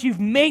 once you've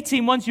met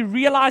him, once you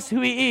realize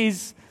who he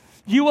is,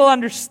 you will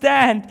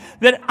understand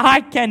that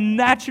I can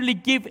naturally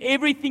give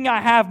everything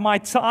I have, my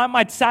time,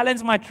 my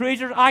talents, my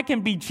treasures. I can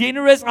be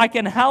generous. I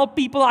can help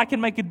people. I can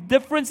make a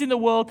difference in the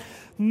world,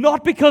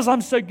 not because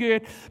I'm so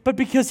good, but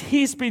because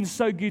he's been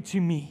so good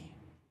to me.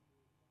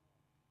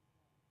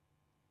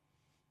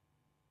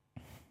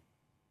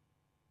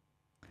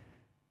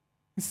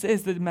 It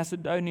says that the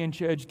Macedonian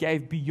church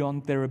gave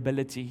beyond their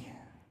ability.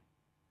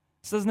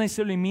 This doesn't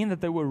necessarily mean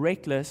that they were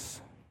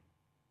reckless.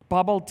 The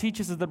Bible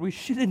teaches us that we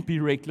shouldn't be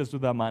reckless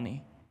with our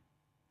money.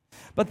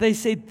 But they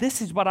said, this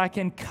is what I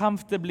can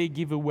comfortably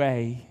give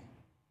away.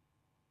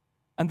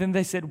 And then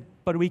they said,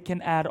 but we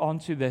can add on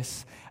to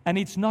this. And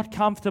it's not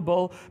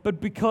comfortable, but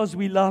because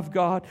we love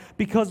God,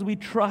 because we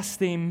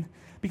trust him,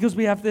 because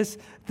we have this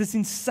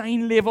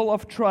insane level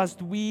of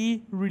trust,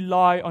 we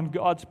rely on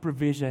God's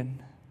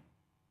provision.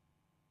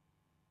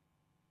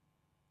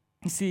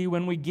 You see,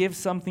 when we give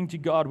something to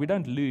God, we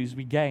don't lose,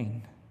 we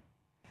gain.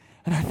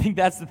 And I think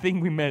that's the thing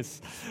we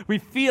miss. We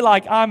feel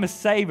like I'm a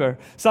saver.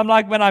 So I'm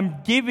like, when I'm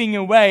giving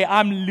away,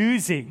 I'm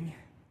losing.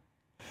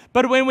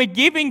 But when we're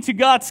giving to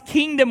God's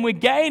kingdom, we're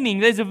gaining.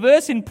 There's a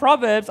verse in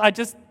Proverbs, I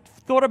just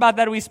thought about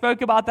that. We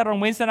spoke about that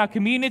on Wednesday in our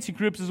community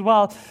groups as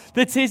well,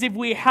 that says if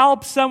we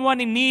help someone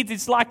in need,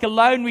 it's like a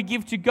loan we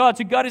give to God.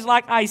 So God is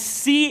like, I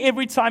see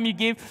every time you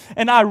give,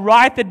 and I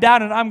write it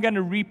down, and I'm going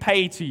to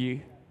repay to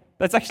you.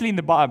 That's actually in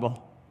the Bible.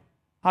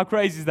 How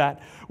crazy is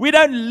that? We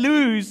don't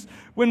lose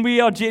when we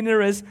are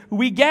generous,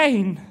 we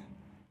gain.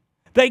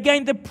 They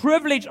gain the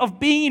privilege of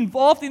being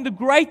involved in the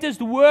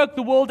greatest work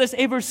the world has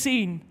ever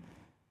seen.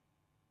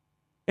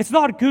 It's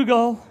not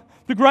Google.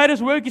 The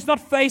greatest work is not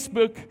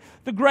Facebook.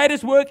 The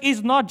greatest work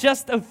is not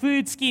just a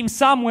food scheme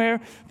somewhere.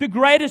 The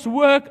greatest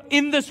work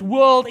in this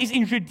world is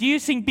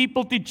introducing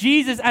people to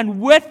Jesus,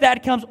 and with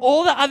that comes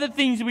all the other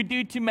things we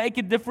do to make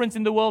a difference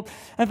in the world.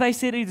 And they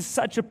said it is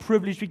such a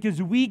privilege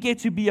because we get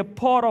to be a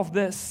part of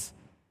this.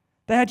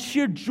 They had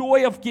sheer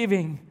joy of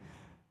giving.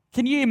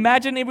 Can you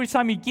imagine every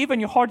time you give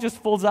and your heart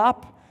just fills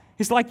up?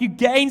 It's like you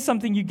gain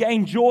something, you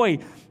gain joy.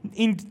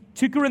 In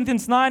 2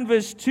 Corinthians 9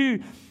 verse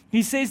 2,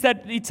 he says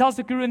that, he tells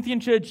the Corinthian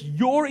church,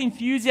 your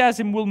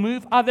enthusiasm will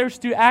move others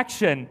to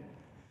action.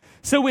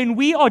 So when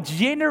we are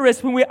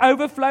generous, when we're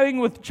overflowing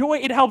with joy,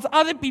 it helps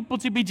other people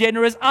to be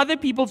generous, other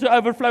people to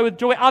overflow with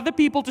joy, other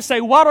people to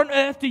say, what on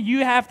earth do you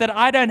have that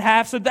I don't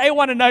have? So they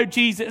want to know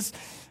Jesus.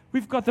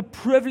 We've got the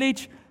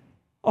privilege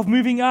of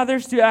moving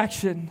others to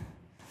action.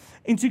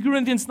 In 2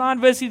 Corinthians 9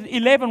 verse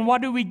 11,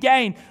 what do we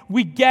gain?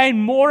 We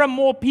gain more and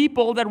more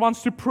people that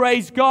wants to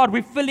praise God.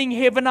 We're filling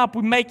heaven up.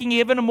 We're making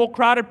heaven a more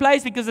crowded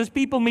place because as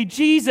people meet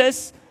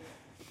Jesus,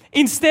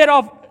 instead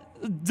of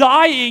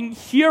dying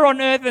here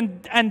on earth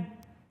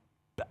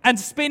and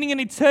spending an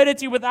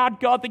eternity without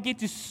God, they get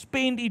to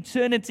spend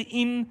eternity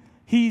in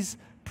His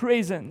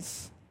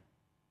presence.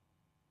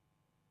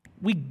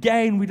 We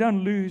gain, we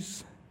don't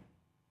lose.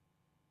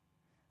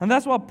 And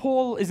that's why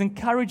Paul is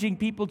encouraging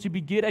people to be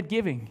good at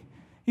giving.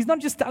 He's not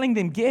just telling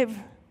them give.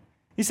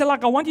 He said,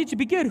 I want you to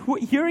be good.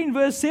 Here in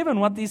verse 7,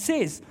 what he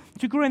says,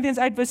 2 Corinthians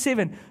 8 verse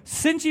 7,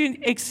 since you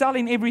excel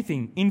in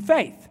everything, in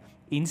faith,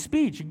 in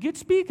speech, you're good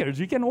speakers,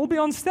 you can all be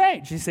on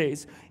stage, he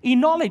says. In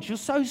knowledge, you're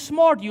so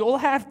smart, you all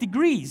have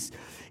degrees.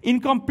 In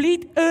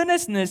complete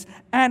earnestness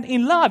and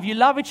in love, you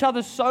love each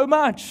other so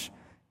much.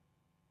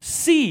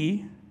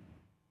 See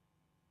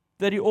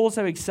that you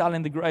also excel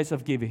in the grace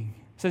of giving.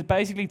 So it's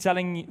basically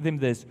telling them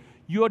this,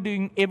 you're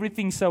doing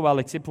everything so well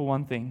except for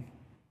one thing.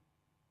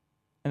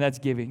 And that's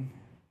giving.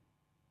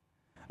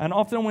 And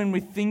often when we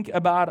think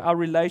about our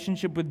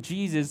relationship with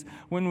Jesus,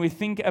 when we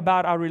think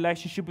about our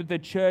relationship with the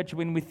church,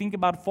 when we think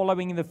about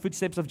following in the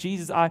footsteps of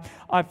Jesus,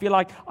 I feel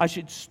like I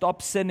should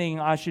stop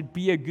sinning. I should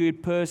be a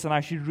good person.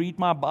 I should read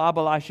my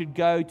Bible. I should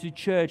go to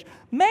church.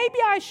 Maybe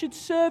I should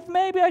serve.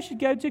 Maybe I should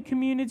go to a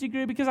community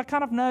group because I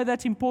kind of know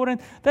that's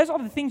important. Those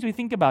are the things we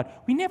think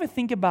about. We never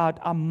think about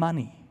our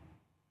money.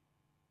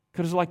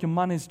 Because your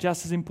money is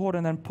just as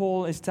important. And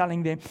Paul is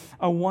telling them,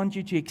 I want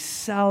you to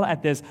excel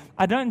at this.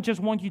 I don't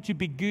just want you to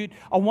be good.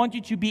 I want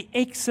you to be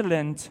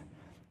excellent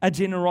at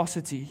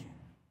generosity.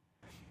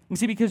 You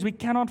see, because we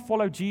cannot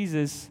follow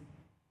Jesus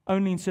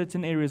only in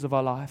certain areas of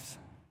our lives.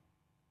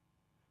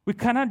 We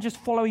cannot just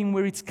follow Him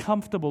where it's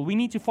comfortable. We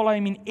need to follow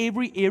Him in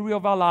every area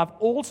of our life,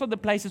 also the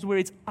places where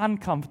it's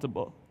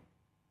uncomfortable.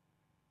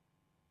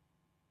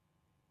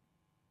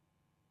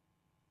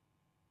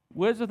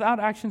 Words without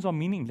actions are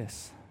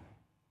meaningless.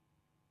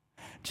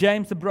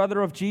 James, the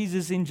brother of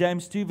Jesus, in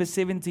James 2 verse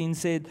 17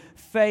 said,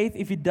 faith,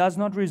 if it does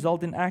not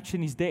result in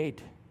action, is dead.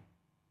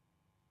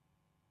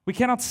 We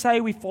cannot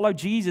say we follow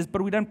Jesus,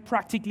 but we don't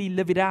practically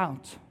live it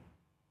out.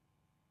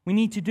 We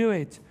need to do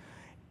it.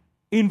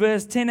 In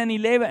verse 10 and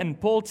 11,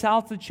 Paul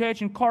tells the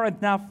church in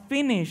Corinth, now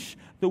finish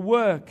the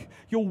work.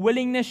 Your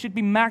willingness should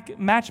be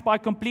matched by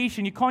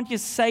completion. You can't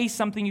just say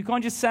something. You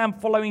can't just say, I'm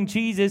following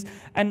Jesus,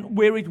 and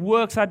where it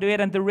works, I do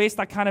it, and the rest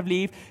I kind of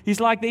leave. He's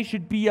like, there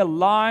should be a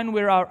line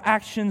where our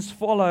actions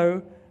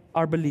follow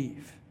our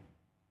belief.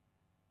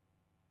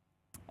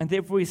 And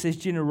therefore, he says,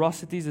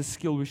 generosity is a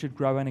skill we should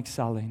grow and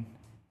excel in.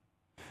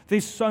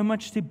 There's so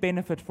much to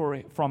benefit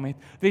from it.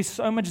 There's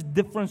so much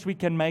difference we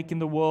can make in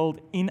the world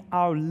in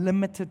our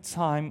limited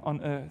time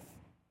on earth.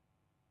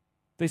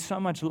 There's so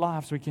much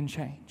lives we can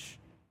change.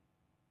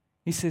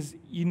 He says,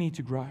 you need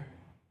to grow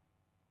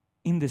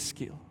in this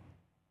skill.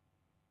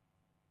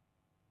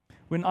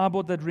 When I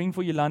bought that ring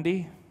for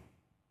Yolandi,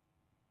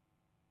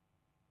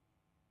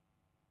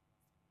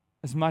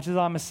 as much as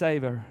I'm a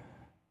saver,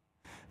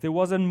 there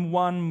wasn't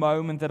one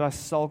moment that I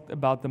sulked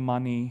about the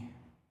money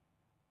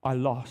I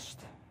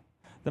lost,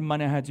 the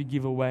money I had to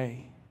give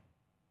away.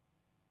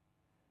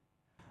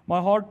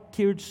 My heart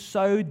cared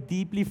so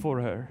deeply for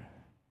her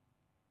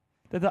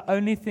that the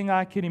only thing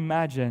I could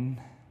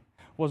imagine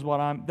was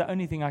the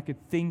only thing I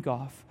could think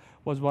of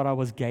was what I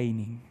was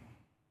gaining,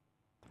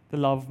 the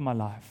love of my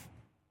life.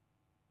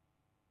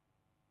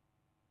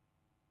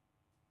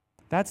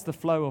 That's the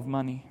flow of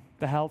money,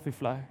 the healthy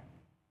flow,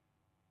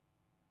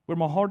 where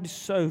my heart is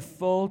so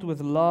filled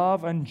with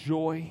love and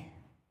joy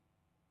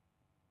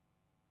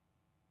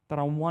that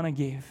I want to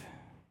give.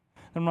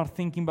 I'm not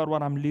thinking about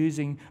what I'm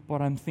losing,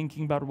 but I'm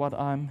thinking about what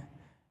I'm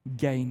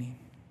gaining.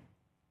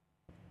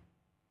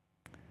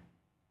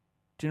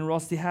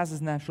 Generosity has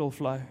its natural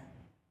flow.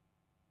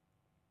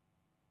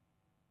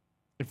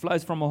 It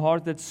flows from a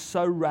heart that's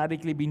so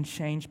radically been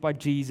changed by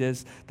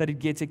Jesus that it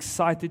gets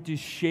excited to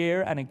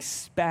share and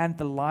expand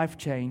the life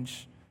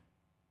change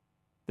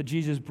that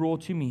Jesus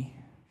brought to me.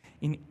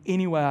 in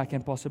any way I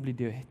can possibly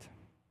do it.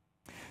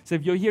 So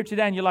if you're here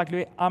today and you're like,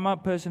 "Louis, I'm a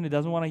person who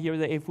doesn't want to hear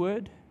the F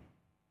word.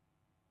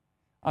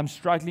 I'm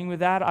struggling with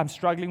that. I'm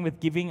struggling with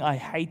giving. I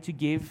hate to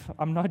give.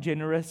 I'm not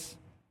generous."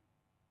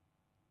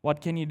 What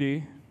can you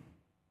do?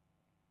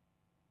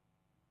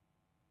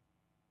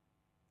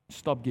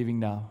 Stop giving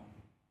now.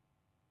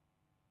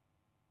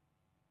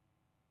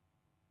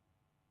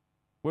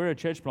 We're a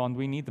church plant.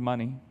 We need the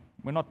money.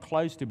 We're not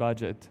close to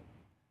budget.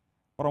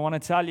 But I want to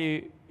tell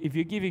you, if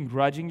you're giving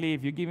grudgingly,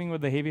 if you're giving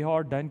with a heavy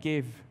heart, don't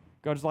give.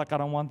 God's like, "I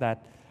don't want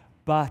that."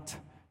 But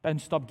don't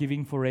stop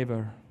giving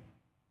forever.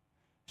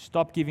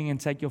 Stop giving and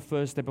take your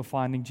first step of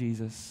finding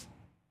Jesus.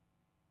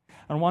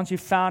 And once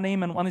you've found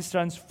Him and once He's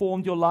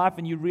transformed your life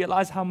and you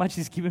realize how much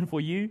He's given for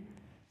you,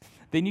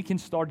 then you can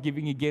start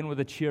giving again with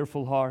a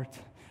cheerful heart.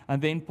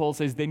 And then Paul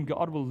says, then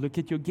God will look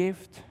at your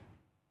gift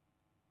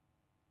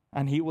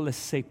and He will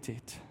accept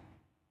it.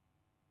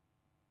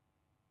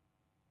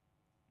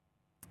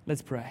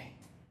 Let's pray.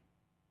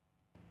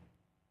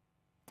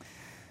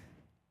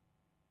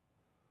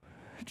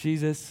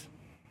 Jesus,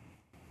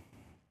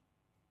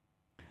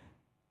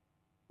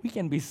 we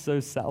can be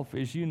so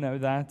selfish, you know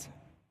that.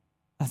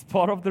 That's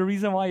part of the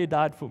reason why You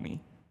died for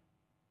me.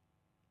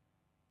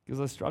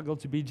 Because I struggle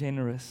to be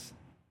generous.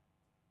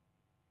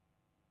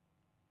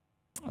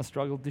 I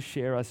struggle to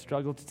share. I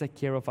struggle to take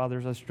care of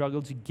others. I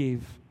struggle to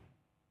give.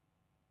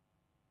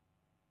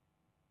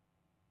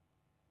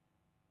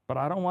 But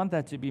I don't want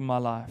that to be my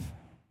life.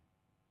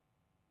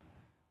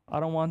 I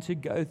don't want to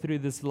go through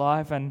this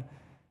life and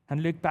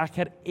look back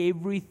at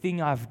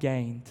everything I've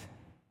gained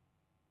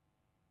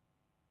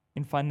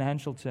in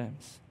financial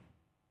terms,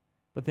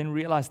 but then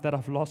realize that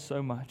I've lost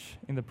so much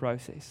in the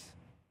process.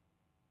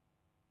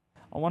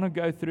 I want to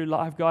go through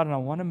life, God, and I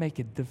want to make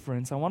a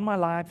difference. I want my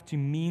life to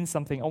mean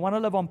something. I want to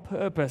live on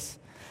purpose.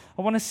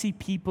 I want to see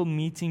people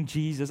meeting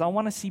Jesus. I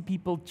want to see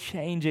people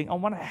changing. I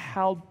want to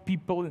help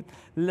people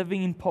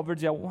living in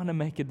poverty. I want to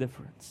make a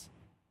difference.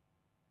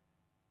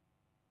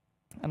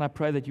 And I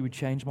pray that You would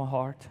change my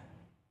heart.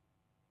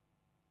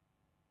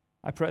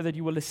 I pray that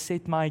You will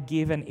accept my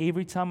give, and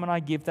every time when I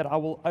give, that I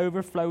will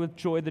overflow with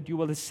joy, that You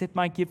will accept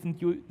my gift,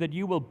 and that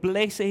You will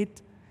bless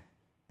it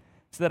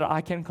so that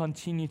I can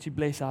continue to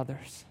bless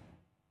others.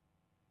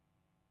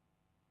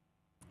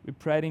 We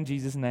pray it in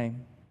Jesus'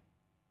 name.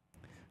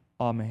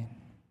 Amen.